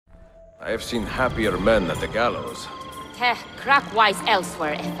I have seen happier men at the gallows. Crack wise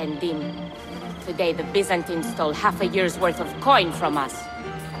elsewhere, Efendim. Today the Byzantines stole half a year's worth of coin from us.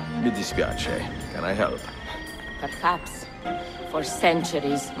 Mi dispiace. Can I help? Perhaps. For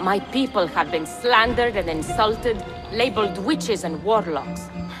centuries, my people have been slandered and insulted, labeled witches and warlocks.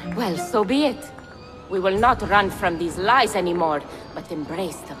 Well, so be it. We will not run from these lies anymore, but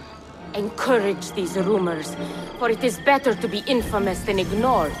embrace them. Encourage these rumors, for it is better to be infamous than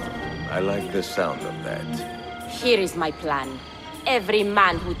ignored. I like the sound of that. Here is my plan. Every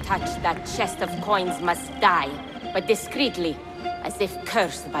man who touched that chest of coins must die, but discreetly, as if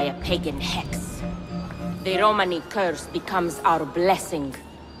cursed by a pagan hex. The Romani curse becomes our blessing.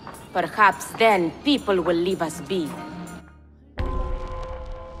 Perhaps then people will leave us be.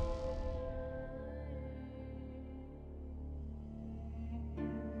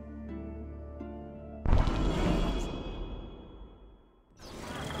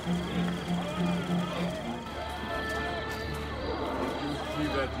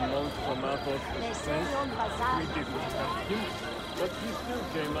 But he still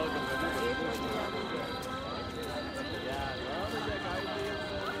came out of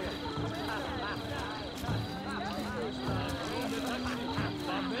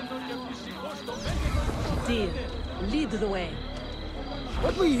Dear, lead the way.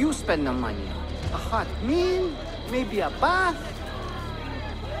 What will you spend the money on? A hot meal? Maybe a bath?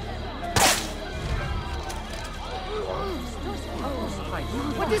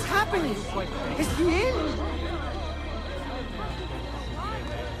 What is happening? Is he in?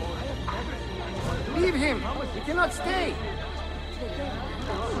 Leave him! He cannot stay!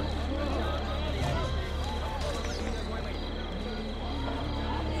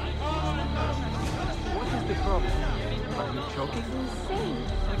 What is the problem? Are you choking? Insane.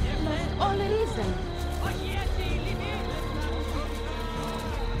 Lost all reason.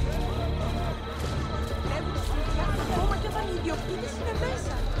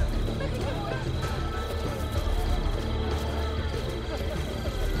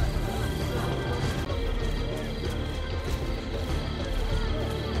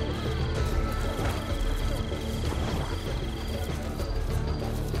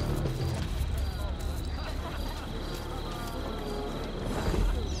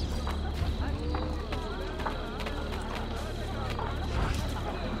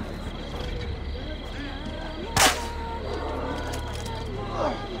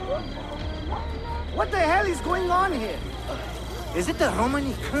 What the hell is going on here? Is it the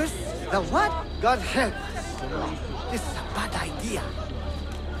Romani curse? The what? God help us. This is a bad idea.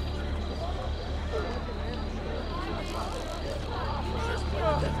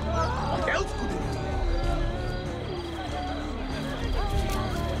 What else could it be?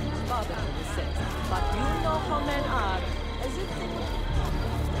 Father says, but you know how men are. As if they would...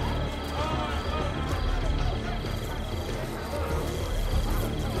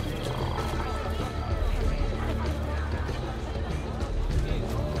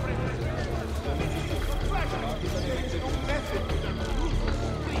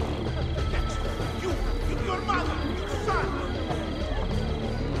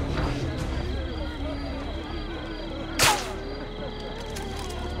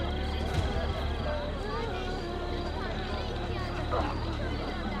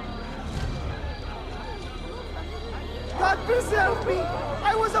 God preserve me!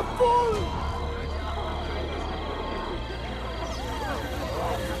 I was a fool!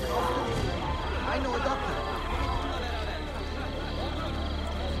 I know a doctor.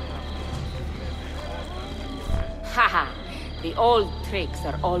 Haha, the old tricks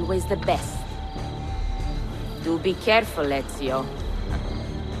are always the best. Do be careful, Ezio.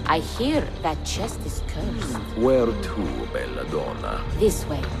 I hear that chest is cursed. Where to, bella donna? This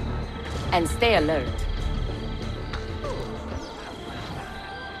way. And stay alert.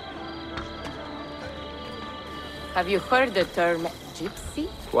 Have you heard the term gypsy?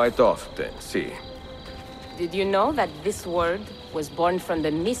 Quite often, see. Did you know that this word was born from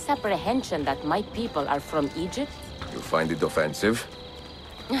the misapprehension that my people are from Egypt? You find it offensive?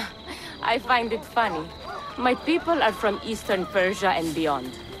 I find it funny. My people are from Eastern Persia and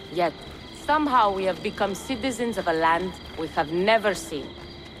beyond. Yet, somehow we have become citizens of a land we have never seen.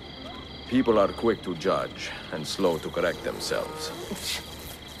 People are quick to judge and slow to correct themselves.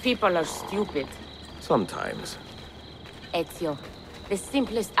 People are stupid. Sometimes. Ezio, the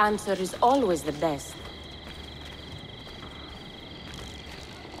simplest answer is always the best.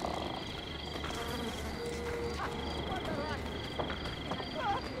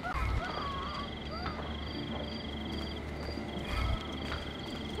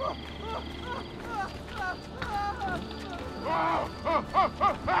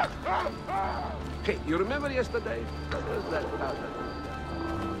 Hey, you remember yesterday? What was that about?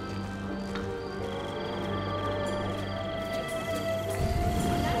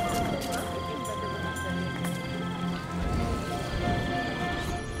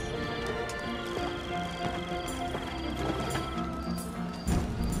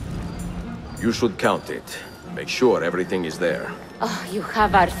 You should count it. Make sure everything is there. Oh, you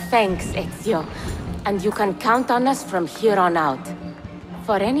have our thanks, Ezio. And you can count on us from here on out.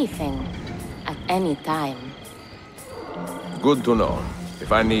 For anything. At any time. Good to know.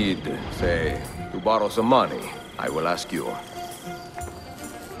 If I need, say, to borrow some money, I will ask you.